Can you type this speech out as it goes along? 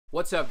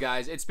What's up,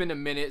 guys? It's been a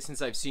minute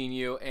since I've seen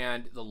you,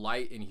 and the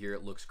light in here,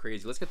 it looks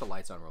crazy. Let's get the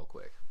lights on real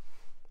quick.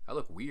 I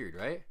look weird,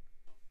 right?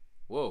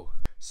 Whoa.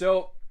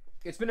 So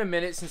it's been a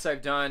minute since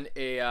I've done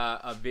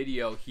a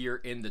video here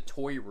in the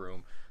toy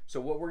room.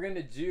 So what we're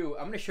gonna do,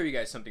 I'm gonna show you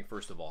guys something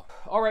first of all.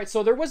 All right,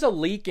 so there was a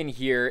leak in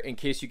here, in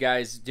case you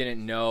guys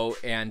didn't know,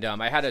 and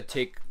I had to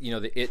take,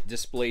 the IT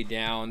display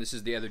down. This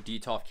is the other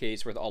DTOF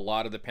case with a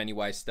lot of the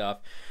Pennywise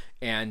stuff,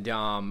 and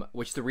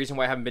which is the reason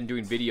why I haven't been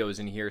doing videos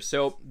in here.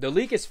 So the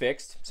leak is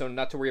fixed, so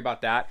not to worry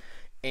about that.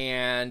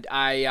 And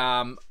me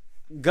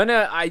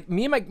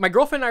and my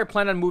girlfriend and I are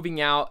planning on moving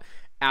out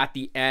at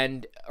the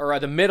end or at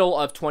the middle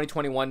of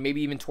 2021,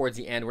 maybe even towards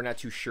the end. We're not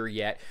too sure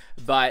yet.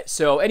 But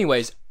so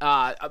anyways,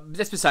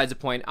 that's besides the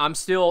point. I'm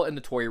still in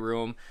the toy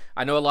room.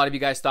 I know a lot of you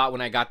guys thought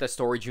when I got that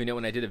storage unit,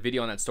 when I did a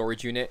video on that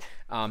storage unit,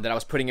 that I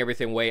was putting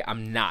everything away.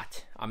 I'm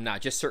not,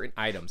 just certain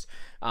items.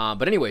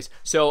 But anyways,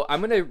 so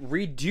I'm gonna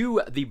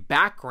redo the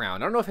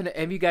background. I don't know if any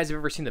of you guys have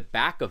ever seen the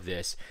back of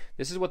this.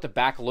 This is what the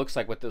back looks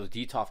like with those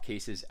DTOF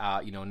cases,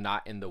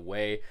 not in the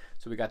way.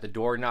 So we got the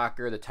door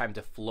knocker, the time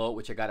to float,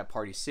 which I got at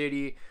Party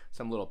City,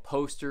 some little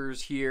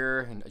posters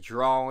here, and a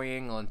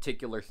drawing, a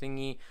lenticular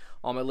thingy.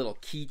 All my little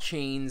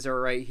keychains are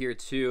right here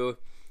too,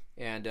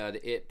 and the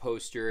IT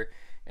poster,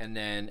 and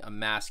then a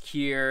mask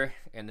here,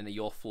 and then the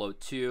You'll Float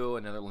too,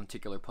 another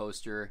lenticular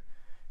poster,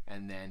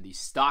 and then the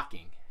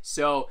stocking.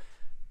 So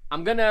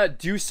I'm gonna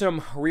do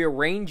some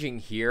rearranging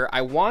here.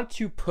 I want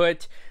to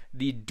put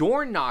the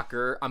door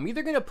knocker, I'm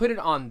either gonna put it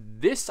on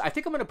this, I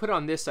think I'm gonna put it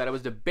on this side. I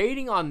was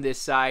debating on this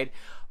side,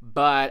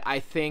 but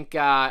I think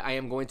I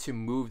am going to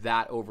move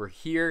that over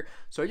here.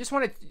 So I just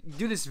want to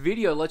do this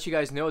video to let you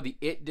guys know the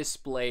IT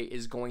display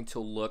is going to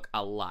look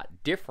a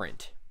lot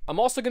different. I'm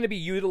also going to be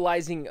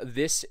utilizing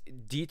this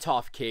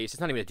DTOF case.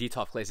 It's not even a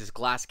DTOF case, it's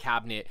glass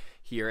cabinet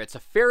here. It's a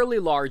fairly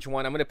large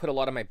one. I'm going to put a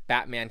lot of my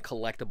Batman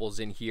collectibles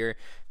in here.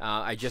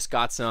 I just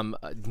got some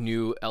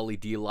new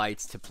LED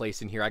lights to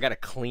place in here. I got to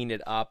clean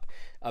it up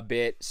a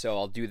bit, so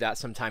I'll do that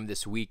sometime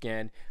this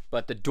weekend.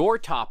 But the door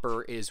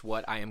topper is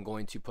what I am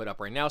going to put up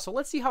right now. So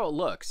let's see how it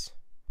looks.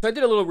 So I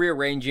did a little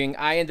rearranging.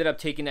 I ended up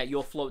taking that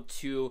You'll Float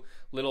 2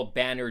 little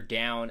banner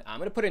down. I'm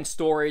gonna put it in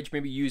storage,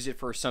 maybe use it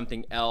for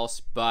something else,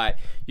 but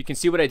you can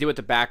see what I did with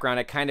the background.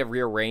 I kind of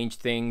rearranged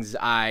things.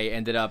 I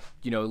ended up,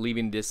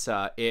 leaving this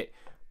IT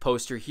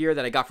poster here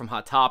that I got from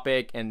Hot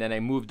Topic, and then I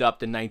moved up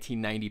the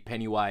 1990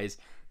 Pennywise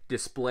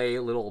display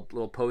little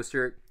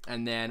poster,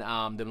 and then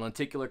the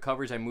lenticular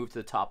covers I moved to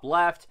the top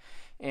left,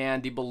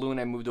 and the balloon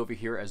I moved over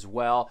here as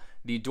well.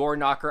 The door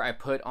knocker I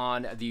put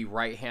on the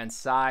right hand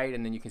side,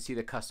 and then you can see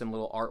the custom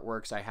little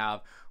artworks I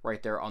have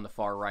right there on the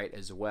far right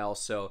as well.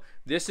 So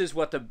this is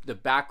what the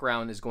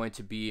background is going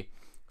to be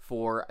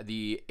for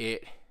the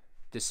IT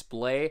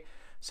display.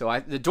 So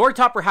the door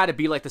topper had to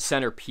be like the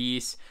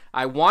centerpiece.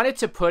 I wanted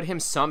to put him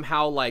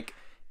somehow like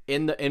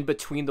in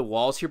between the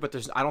walls here, but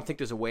I don't think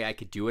there's a way I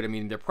could do it. I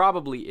mean, there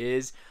probably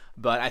is,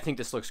 but I think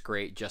this looks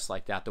great just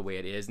like that, the way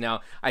it is.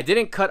 Now, I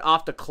didn't cut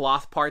off the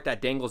cloth part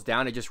that dangles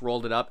down. I just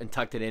rolled it up and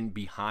tucked it in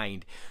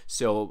behind.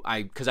 So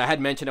because I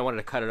had mentioned I wanted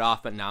to cut it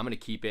off, but now I'm going to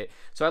keep it.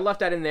 So I left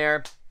that in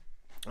there.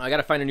 I got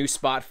to find a new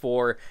spot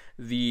for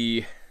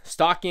the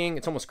stocking.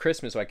 It's almost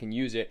Christmas, so I can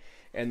use it.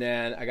 And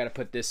then I got to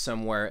put this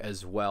somewhere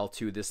as well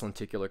too, this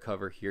lenticular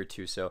cover here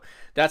too. So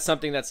that's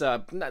something that's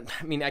I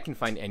mean, I can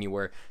find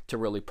anywhere to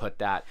really put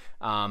that.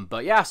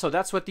 But yeah, so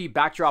that's what the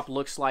backdrop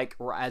looks like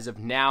as of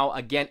now.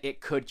 Again,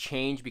 it could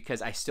change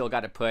because I still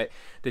got to put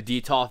the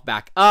DTOF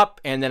back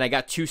up, and then I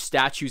got 2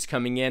 statues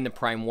coming in, the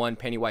Prime 1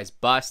 Pennywise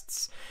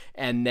busts,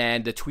 and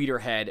then the Tweeter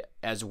head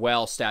as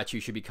well statue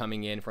should be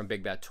coming in from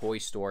Big Bad Toy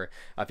Store.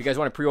 If you guys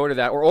want to pre-order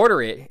that or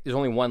order it, there's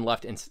only one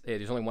left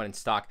there's only one in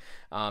stock.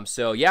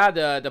 So yeah,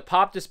 the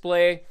pop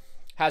display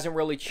hasn't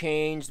really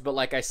changed, but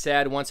like I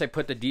said, once I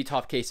put the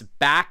DTOF case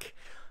back,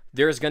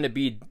 there's going to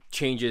be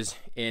changes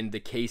in the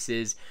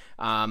cases.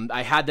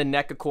 I had the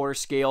neck a quarter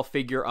scale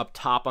figure up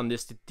top on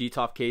this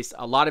DTOF case.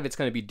 A lot of it's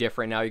going to be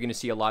different now. You're going to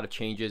see a lot of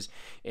changes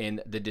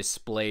in the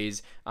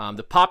displays.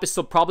 The pop is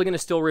still probably going to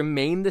still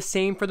remain the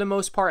same for the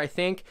most part, I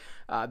think.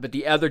 But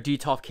the other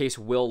DTOF case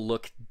will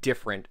look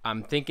different.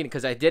 I'm thinking,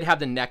 because I did have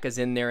the NECAs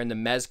in there and the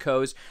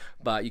Mezcos,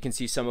 but you can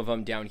see some of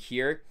them down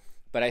here.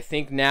 But I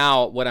think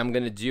now what I'm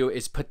going to do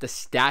is put the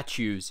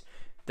statues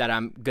that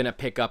I'm going to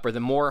pick up, or the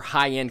more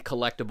high-end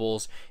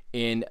collectibles,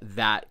 in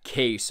that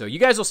case. So you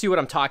guys will see what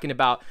I'm talking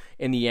about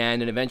in the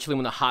end, and eventually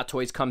when the Hot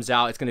Toys comes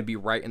out, it's going to be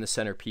right in the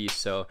centerpiece.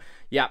 So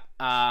yeah,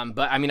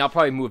 but I mean, I'll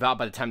probably move out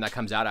by the time that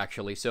comes out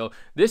actually. So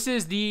this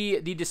is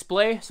the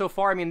display so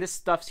far. I mean, this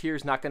stuff here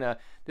is not gonna,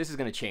 this is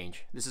gonna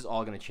change. This is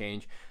all gonna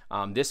change.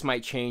 This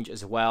might change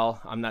as well.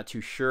 I'm not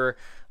too sure.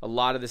 A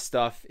lot of this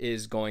stuff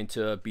is going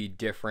to be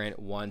different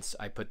once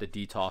I put the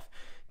DTOF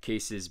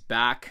cases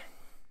back.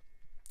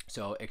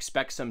 So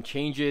expect some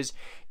changes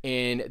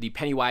in the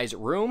Pennywise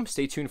room.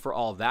 Stay tuned for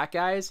all of that,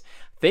 guys.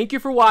 Thank you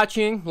for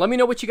watching. Let me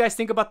know what you guys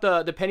think about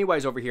the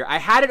Pennywise over here. I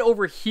had it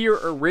over here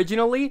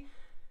originally,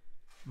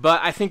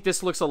 but I think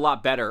this looks a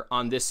lot better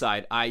on this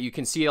side. You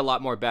can see it a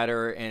lot more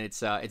better, and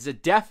it's a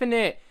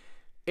definite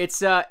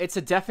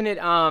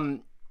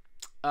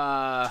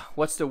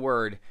what's the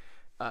word?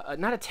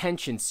 Not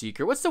attention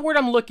seeker. What's the word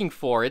I'm looking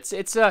for?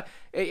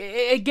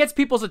 It gets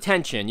people's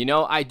attention. You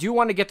know, I do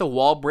want to get the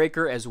wall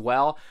breaker as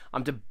well.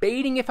 I'm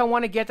debating if I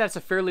want to get that. It's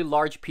a fairly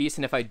large piece,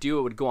 and if I do,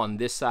 it would go on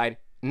this side.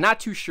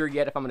 Not too sure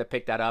yet if I'm going to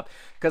pick that up,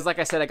 because like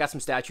I said, I got some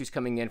statues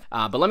coming in.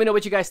 But let me know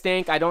what you guys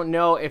think. I don't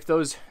know if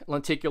those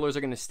lenticulars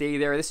are going to stay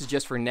there. This is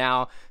just for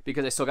now,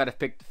 because I still got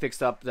to fix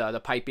up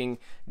the piping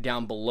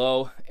down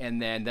below,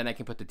 and then I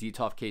can put the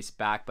detolf case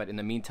back. But in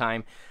the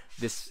meantime,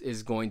 this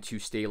is going to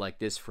stay like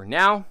this for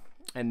now,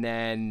 and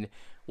then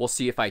we'll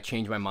see if I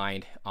change my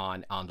mind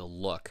on the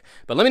look.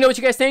 But let me know what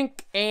you guys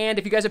think, and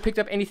if you guys have picked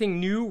up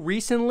anything new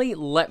recently,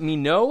 let me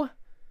know.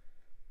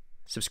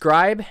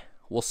 Subscribe.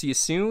 We'll see you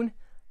soon.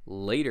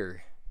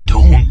 Later.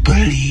 Don't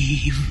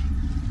believe.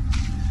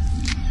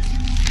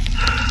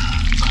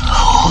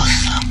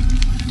 Awesome.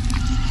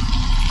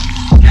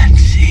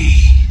 Let's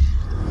see.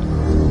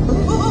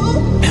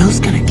 Who's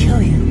gonna kill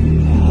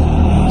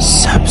you?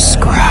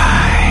 Subscribe.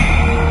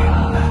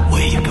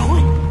 Where you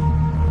going?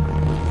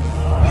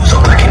 You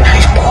look like a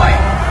nice boy.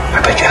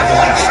 I bet you have a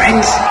lot of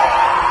friends.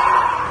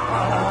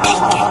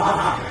 Take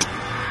it.